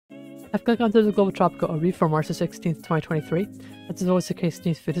I've clicked onto the Global Tropical Overview for March 16th, 2023. As is always the case in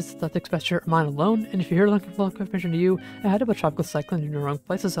these videos, let the express your mind alone, and if you're here looking for local information to you ahead of a tropical cyclone in the wrong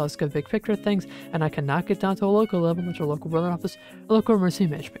places, I'll just get a big picture of things, and I cannot get down to a local level that your local weather office or local emergency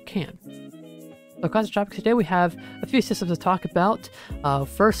management can. So across the tropics today, we have a few systems to talk about.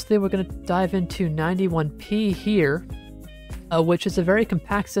 Firstly, we're going to dive into 91P here, which is a very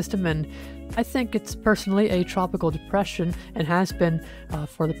compact system, and I think it's personally a tropical depression and has been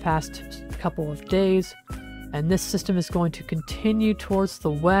for the past couple of days. And this system is going to continue towards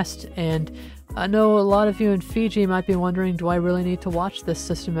the west, and I know a lot of you in Fiji might be wondering, do I really need to watch this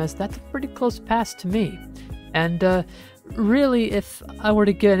system, as that's a pretty close pass to me? And really, if I were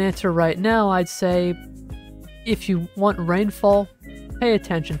to get an answer right now, I'd say if you want rainfall, pay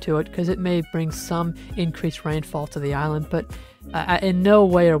attention to it, because it may bring some increased rainfall to the island, but in no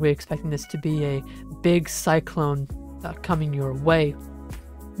way are we expecting this to be a big cyclone coming your way.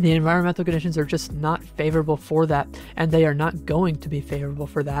 The environmental conditions are just not favorable for that, and they are not going to be favorable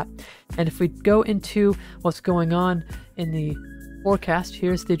for that. And if we go into what's going on in the forecast,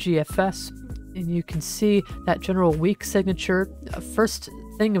 here's the GFS, and you can see that general weak signature. First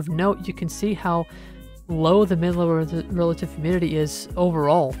thing of note, you can see how low the mid-level relative humidity is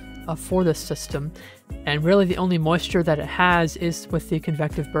overall for this system, and really the only moisture that it has is with the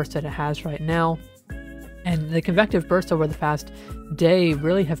convective bursts that it has right now. And the convective bursts over the past day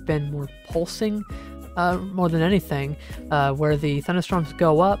really have been more pulsing more than anything, where the thunderstorms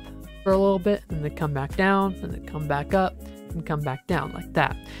go up for a little bit, and they come back down, and they come back up, and come back down like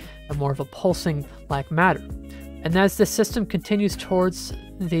that. And more of a pulsing like matter. And as the system continues towards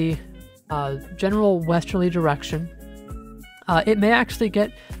the general westerly direction, it may actually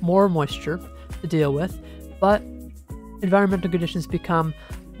get more moisture to deal with, but environmental conditions become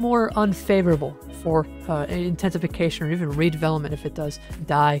more unfavorable for intensification or even redevelopment if it does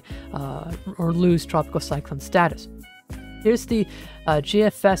die or lose tropical cyclone status. Here's the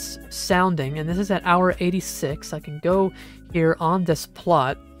GFS sounding, and this is at hour 86. I can go here on this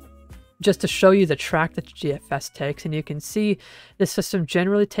plot just to show you the track that GFS takes, and you can see this system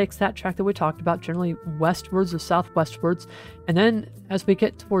generally takes that track that we talked about, generally westwards or southwestwards, and then as we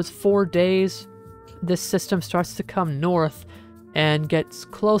get towards 4 days, this system starts to come north and gets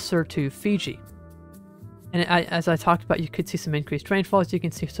closer to Fiji. And as I talked about, you could see some increased rainfalls. You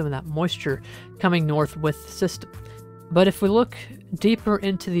can see some of that moisture coming north with the system. But if we look deeper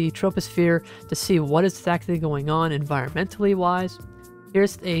into the troposphere to see what is exactly going on environmentally wise,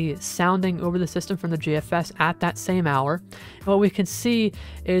 here's a sounding over the system from the GFS at that same hour. And what we can see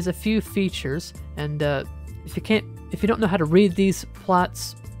is a few features. And if you don't know how to read these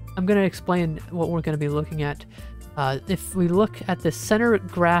plots, I'm going to explain what we're going to be looking at. If we look at the center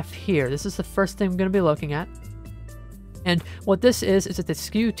graph here, this is the first thing I'm going to be looking at. And what this is it's a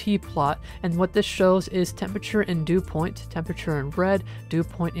skew T plot, and what this shows is temperature in dew point, temperature in red, dew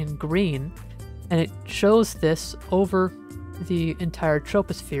point in green, and it shows this over the entire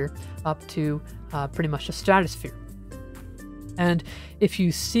troposphere up to pretty much the stratosphere. And if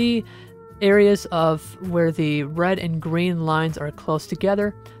you see areas of where the red and green lines are close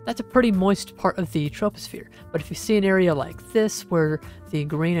together, that's a pretty moist part of the troposphere. But if you see an area like this where the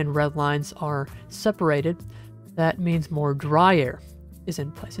green and red lines are separated, that means more dry air is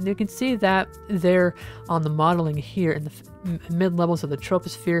in place. And you can see that there on the modeling here in the mid-levels of the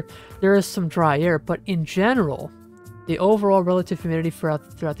troposphere, there is some dry air, but in general, the overall relative humidity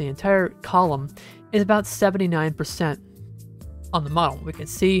throughout the entire column is about 79%. On the model, we can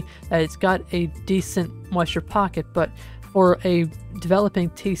see that it's got a decent moisture pocket, but for a developing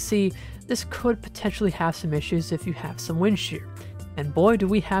TC, this could potentially have some issues if you have some wind shear. And boy, do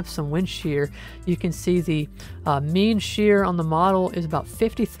we have some wind shear. You can see the mean shear on the model is about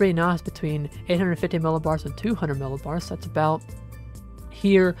 53 knots between 850 millibars and 200 millibars. That's about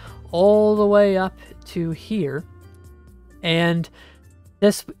here all the way up to here. And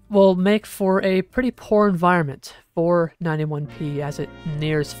this will make for a pretty poor environment for 91P as it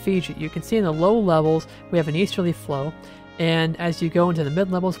nears Fiji. You can see in the low levels, we have an easterly flow, and as you go into the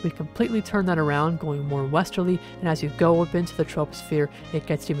mid-levels, we completely turn that around, going more westerly, and as you go up into the troposphere, it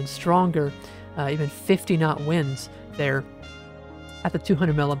gets even stronger, even 50-knot winds there at the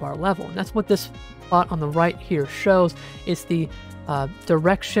 200 millibar level. And that's what this plot on the right here shows, is the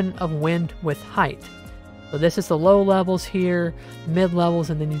direction of wind with height. So this is the low levels here, mid levels,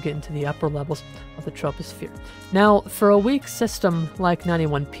 and then you get into the upper levels of the troposphere. Now, for a weak system like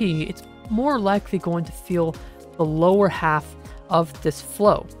 91P, it's more likely going to feel the lower half of this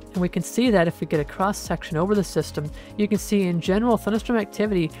flow. And we can see that if we get a cross section over the system, you can see in general thunderstorm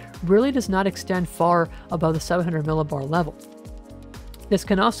activity really does not extend far above the 700 millibar level. This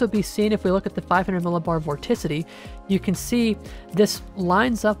can also be seen if we look at the 500 millibar vorticity. You can see this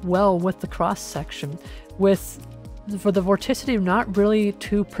lines up well with the cross section, for the vorticity not really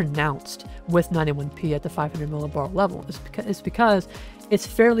too pronounced with 91P at the 500 millibar level. It's because it's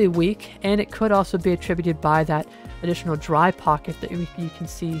fairly weak, and it could also be attributed by that additional dry pocket that you can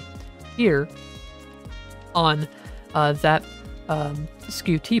see here on that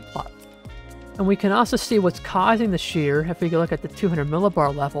skew T-plot. And we can also see what's causing the shear if we look at the 200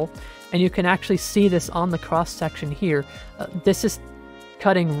 millibar level, and you can actually see this on the cross section here. This is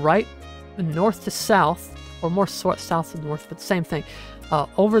cutting right north to south, or more south to north, but same thing,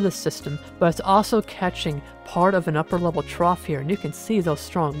 over the system, but it's also catching part of an upper level trough here, and you can see those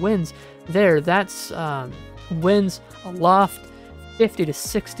strong winds there. That's winds aloft 50 to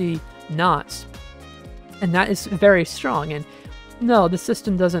 60 knots, and that is very strong. And no, the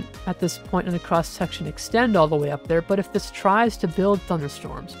system doesn't at this point in the cross section extend all the way up there, but if this tries to build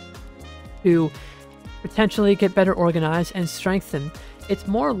thunderstorms to potentially get better organized and strengthen, it's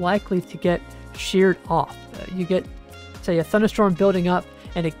more likely to get sheared off. You get, say, a thunderstorm building up,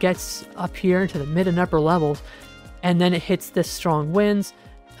 and it gets up here into the mid and upper levels, and then it hits this strong winds,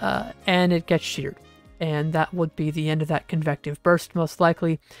 and it gets sheared. And that would be the end of that convective burst, most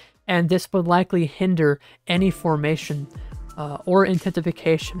likely, and this would likely hinder any formation or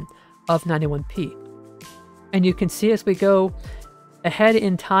intensification of 91P. And you can see as we go ahead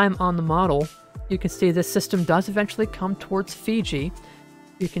in time on the model, you can see this system does eventually come towards Fiji.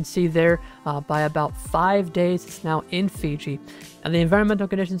 You can see there by about 5 days it's now in Fiji, and the environmental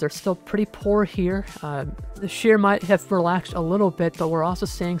conditions are still pretty poor here. The shear might have relaxed a little bit, but we're also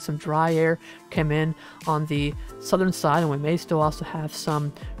seeing some dry air come in on the southern side, and we may still also have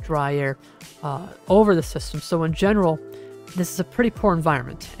some dry air over the system. So in general, this is a pretty poor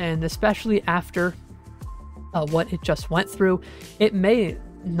environment, and especially after what it just went through, it may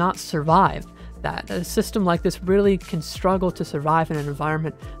not survive that. A system like this really can struggle to survive in an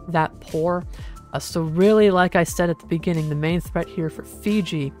environment that poor. So really, like I said at the beginning, the main threat here for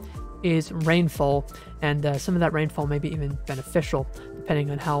Fiji is rainfall, and some of that rainfall may be even beneficial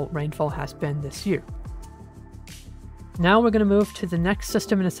depending on how rainfall has been this year. Now we're going to move to the next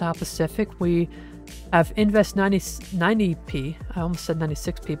system in the South Pacific. We have Invest 90P. I almost said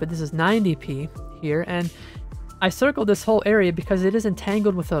 96P, but this is 90P here, and I circled this whole area because it is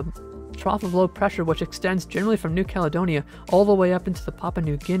entangled with a trough of low pressure which extends generally from New Caledonia all the way up into the Papua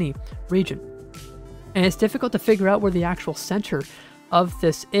New Guinea region. And it's difficult to figure out where the actual center of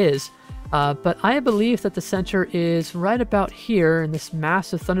this is, but I believe that the center is right about here in this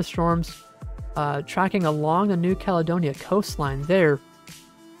mass of thunderstorms tracking along the New Caledonia coastline there.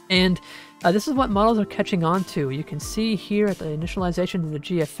 And this is what models are catching on to. You can see here at the initialization of the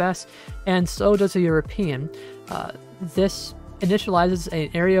GFS, and so does the European. This initializes an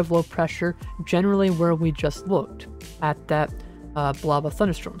area of low pressure, generally where we just looked at that blob of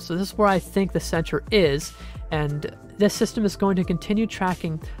thunderstorms. So this is where I think the center is, and this system is going to continue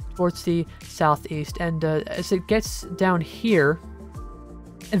tracking towards the southeast. And as it gets down here,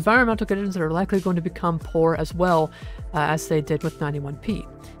 environmental conditions are likely going to become poor as well, as they did with 91P.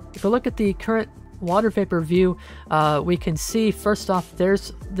 If we look at the current water vapor view, we can see first off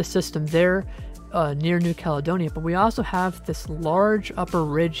there's the system there near New Caledonia, but we also have this large upper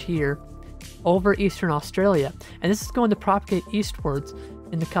ridge here over eastern Australia, and this is going to propagate eastwards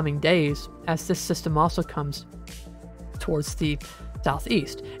in the coming days as this system also comes towards the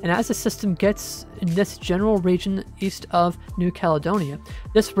southeast. And as the system gets in this general region east of New Caledonia,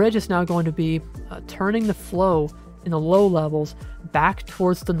 this ridge is now going to be turning the flow in the low levels back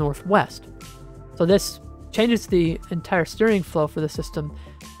towards the northwest. So this changes the entire steering flow for the system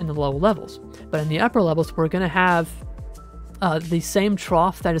in the low levels. But in the upper levels, we're going to have the same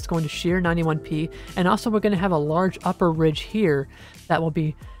trough that is going to shear 91P, and also we're going to have a large upper ridge here that will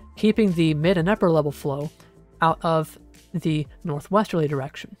be keeping the mid and upper level flow out of the northwesterly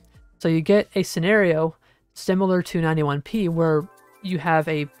direction. So you get a scenario similar to 91P where you have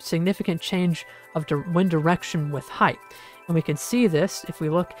a significant change of wind direction with height. And we can see this if we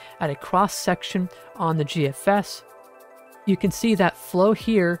look at a cross section on the GFS. You can see that flow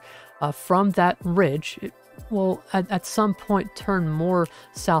here from that ridge. It will at some point turn more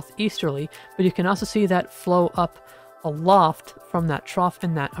southeasterly, but you can also see that flow up aloft from that trough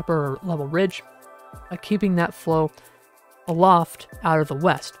in that upper level ridge, keeping that flow aloft out of the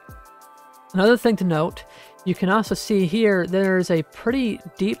west. Another thing to note, you can also see here there's a pretty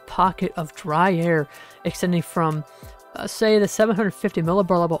deep pocket of dry air extending from say the 750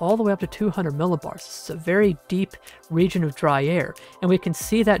 millibar level all the way up to 200 millibars. It's a very deep region of dry air, and we can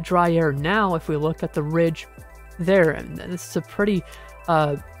see that dry air now if we look at the ridge there, and this is a pretty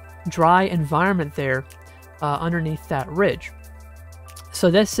dry environment there underneath that ridge. So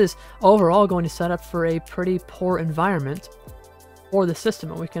this is overall going to set up for a pretty poor environment for the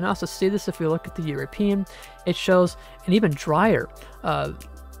system. And we can also see this if we look at the European. It shows an even drier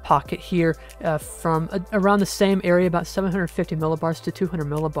pocket here from around the same area, about 750 millibars to 200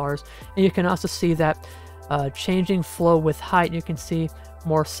 millibars. And you can also see that changing flow with height. You can see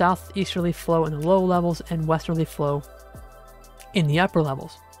more southeasterly flow in the low levels and westerly flow in the upper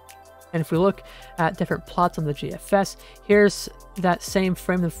levels. And if we look at different plots on the GFS, here's that same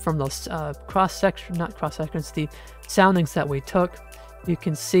frame from those the soundings that we took. You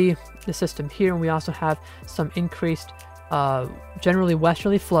can see the system here, and we also have some increased generally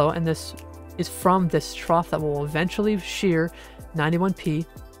westerly flow, and this is from this trough that will eventually shear 91p.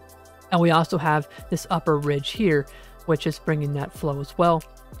 And we also have this upper ridge here, which is bringing that flow as well.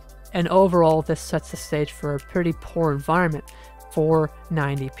 And overall, this sets the stage for a pretty poor environment for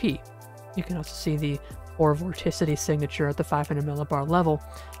 90p. You can also see the poor vorticity signature at the 500 millibar level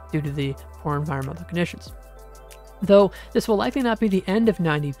due to the poor environmental conditions. Though this will likely not be the end of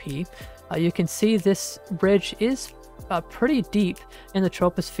 90p, you can see this ridge is pretty deep in the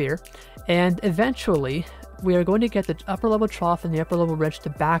troposphere, and eventually we are going to get the upper level trough and the upper level ridge to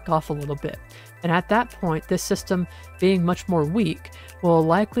back off a little bit. And at that point, this system, being much more weak, will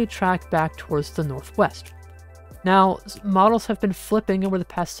likely track back towards the northwest. Now, models have been flipping over the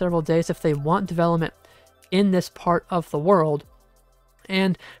past several days if they want development in this part of the world.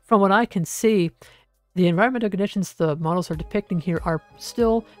 And from what I can see, the environmental conditions the models are depicting here are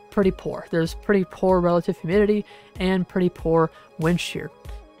still pretty poor. There's pretty poor relative humidity and pretty poor wind shear.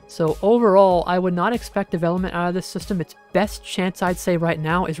 So overall, I would not expect development out of this system. Its best chance, I'd say right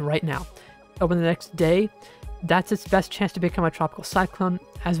now, is right now. Over the next day, that's its best chance to become a tropical cyclone.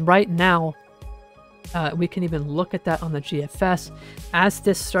 As right now, we can even look at that on the GFS. As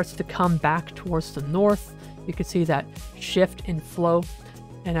this starts to come back towards the north, you can see that shift in flow.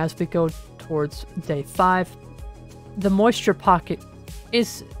 And as we go towards day 5, the moisture pocket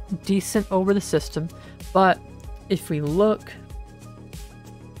is decent over the system. But if we look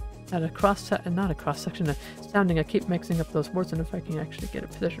at a sounding, I keep mixing up those words, and if I can actually get a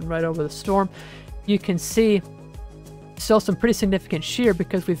position right over the storm, you can see still some pretty significant shear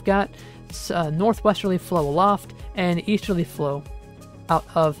because we've got northwesterly flow aloft and easterly flow out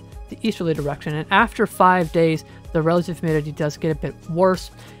of the easterly direction. And after 5 days, the relative humidity does get a bit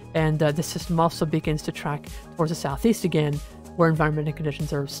worse, and the system also begins to track towards the southeast again, where environmental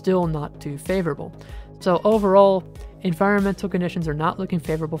conditions are still not too favorable. So overall, environmental conditions are not looking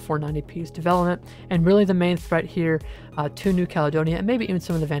favorable for 90p's development, and really the main threat here to New Caledonia and maybe even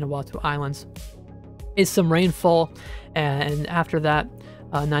some of the Vanuatu Islands is some rainfall, and after that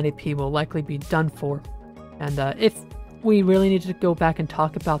 90p will likely be done for. And if we really need to go back and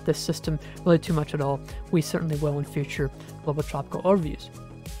talk about this system really too much at all, we certainly will in future global tropical overviews.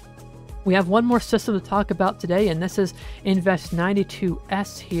 We have one more system to talk about today, and this is Invest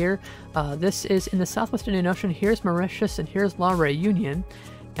 92S here. This is in the Southwest Indian Ocean. Here's Mauritius and here's La Réunion.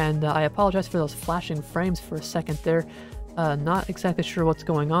 And I apologize for those flashing frames for a second there. Not exactly sure what's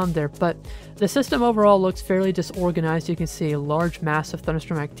going on there, but the system overall looks fairly disorganized. You can see a large mass of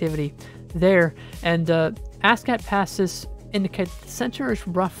thunderstorm activity there, and ASCAT passes indicate the center is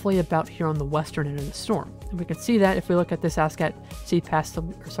roughly about here on the western end of the storm. And we can see that if we look at this ASCAT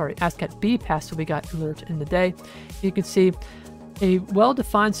B pass that we got earlier in the day. You can see a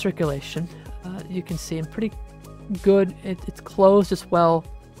well-defined circulation. You can see pretty good. It's closed as well.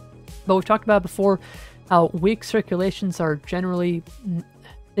 But we've talked about before how weak circulations are generally,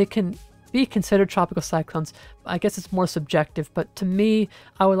 they can be considered tropical cyclones. I guess it's more subjective, but to me,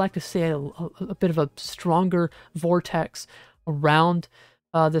 I would like to see a bit of a stronger vortex around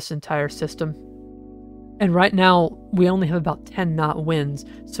this entire system. And right now, we only have about 10 knot winds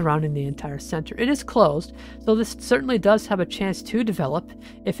surrounding the entire center. It is closed, so this certainly does have a chance to develop.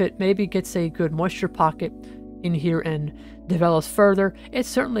 If it maybe gets a good moisture pocket in here and develops further, it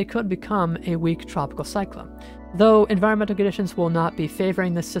certainly could become a weak tropical cyclone. Though environmental conditions will not be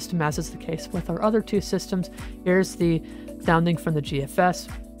favoring this system, as is the case with our other two systems. Here's the sounding from the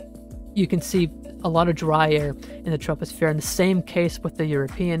GFS. You can see a lot of dry air in the troposphere, and the same case with the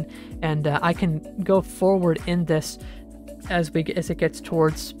European. And I can go forward in this as it gets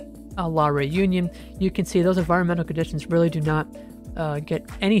towards La Réunion. You can see those environmental conditions really do not get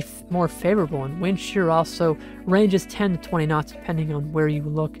any more favorable, and wind shear also ranges 10 to 20 knots depending on where you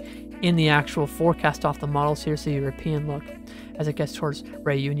look in the actual forecast off the models. Here's the European look as it gets towards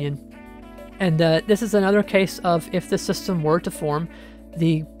Réunion. And this is another case of if the system were to form,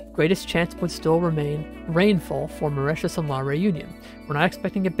 the greatest chance would still remain rainfall for Mauritius and La Reunion. We're not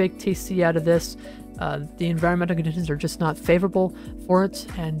expecting a big TC out of this. The environmental conditions are just not favorable for it,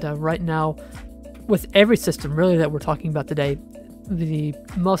 and right now, with every system really that we're talking about today, the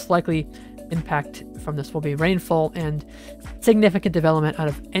most likely impact from this will be rainfall, and significant development out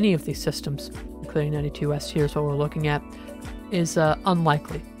of any of these systems, including 92S, here's what we're looking at, is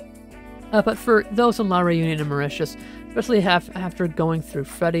unlikely. But for those in La Reunion and Mauritius, especially after going through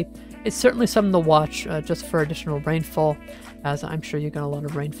Freddy, it's certainly something to watch just for additional rainfall, as I'm sure you got a lot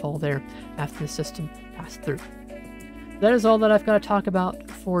of rainfall there after the system passed through. That is all that I've got to talk about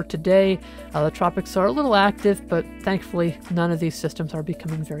for today. The tropics are a little active, but thankfully none of these systems are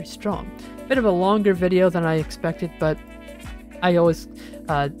becoming very strong. Bit of a longer video than I expected, but I always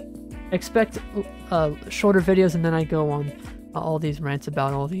expect shorter videos, and then I go on all these rants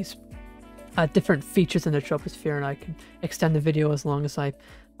about all these different features in the troposphere, and I can extend the video as long as I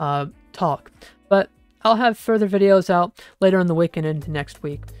talk. But I'll have further videos out later in the week and into next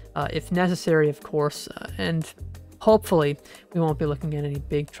week, if necessary, of course, and hopefully we won't be looking at any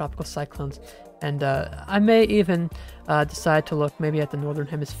big tropical cyclones, and I may even decide to look maybe at the northern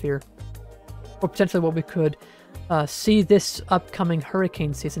hemisphere, or potentially what we could see this upcoming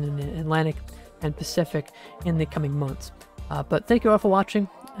hurricane season in the Atlantic and Pacific in the coming months. But thank you all for watching,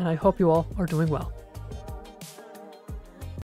 and I hope you all are doing well.